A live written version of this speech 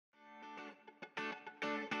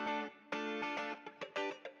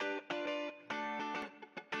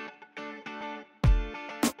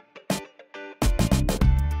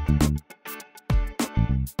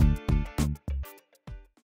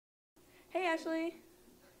Ashley.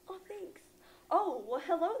 Oh, thanks. Oh, well,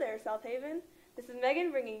 hello there, South Haven. This is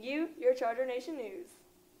Megan bringing you your Charger Nation news.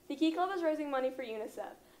 The Key Club is raising money for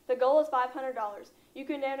UNICEF. The goal is $500. You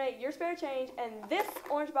can donate your spare change and this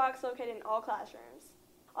orange box located in all classrooms.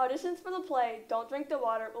 Auditions for the play Don't Drink the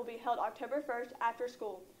Water will be held October 1st after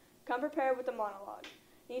school. Come prepared with a monologue.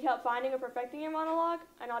 Need help finding or perfecting your monologue?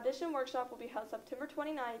 An audition workshop will be held September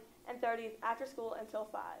 29th and 30th after school until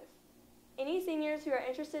 5. Any seniors who are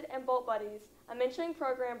interested in Bolt Buddies, a mentoring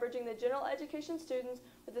program bridging the general education students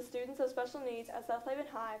with the students of special needs at South Haven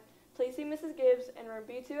High, please see Mrs. Gibbs in room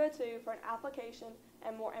B202 for an application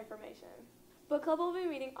and more information. Book Club will be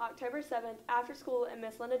meeting October 7th after school in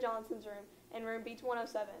Miss Linda Johnson's room in room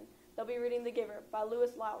B107. They'll be reading The Giver by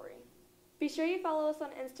Lewis Lowry. Be sure you follow us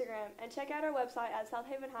on Instagram and check out our website at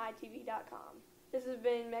southavenhightv.com. This has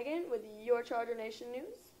been Megan with your Charger Nation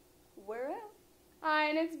News. We're out. Hi,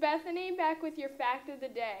 and it's Bethany back with your fact of the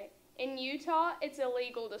day. In Utah, it's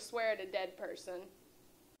illegal to swear at a dead person.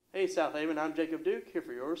 Hey South Haven, I'm Jacob Duke, here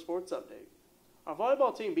for your sports update. Our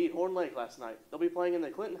volleyball team beat Horn Lake last night. They'll be playing in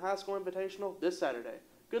the Clinton High School Invitational this Saturday.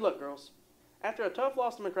 Good luck, girls. After a tough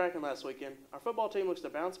loss to McCracken last weekend, our football team looks to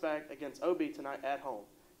bounce back against OB tonight at home.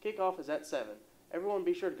 Kickoff is at 7. Everyone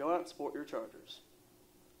be sure to go out and support your Chargers.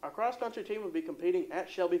 Our cross-country team will be competing at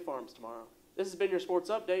Shelby Farms tomorrow. This has been your sports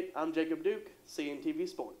update. I'm Jacob Duke, CNTV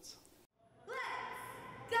Sports.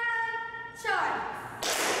 Let's go Chargers!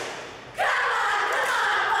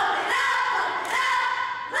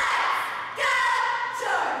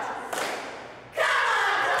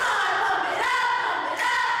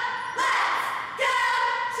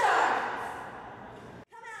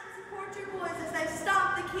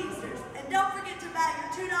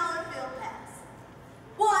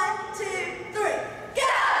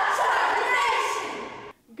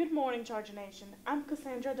 Charger Nation. I'm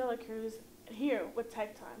Cassandra De La Cruz here with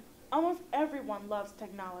Tech Time. Almost everyone loves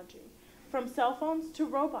technology. From cell phones to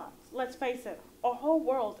robots, let's face it, our whole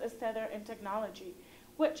world is tethered in technology,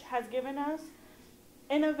 which has given us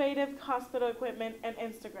innovative hospital equipment and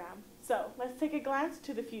Instagram. So let's take a glance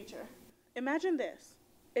to the future. Imagine this.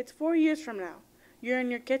 It's 4 years from now. You're in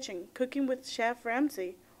your kitchen cooking with Chef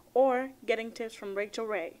Ramsay or getting tips from Rachel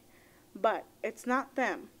Ray. But it's not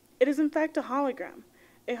them. It is in fact a hologram.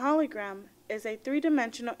 A hologram is a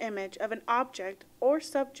three-dimensional image of an object or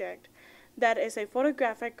subject that is a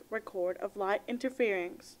photographic record of light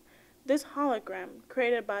interference. This hologram,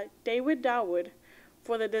 created by David Dawood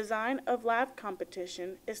for the design of lab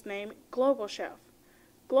competition, is named Global Chef.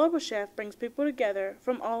 Global Chef brings people together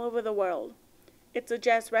from all over the world. It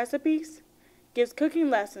suggests recipes, gives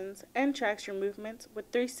cooking lessons, and tracks your movements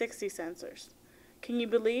with 360 sensors. Can you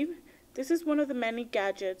believe? This is one of the many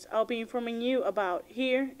gadgets I'll be informing you about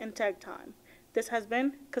here in Tech Time. This has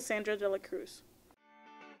been Cassandra De La Cruz.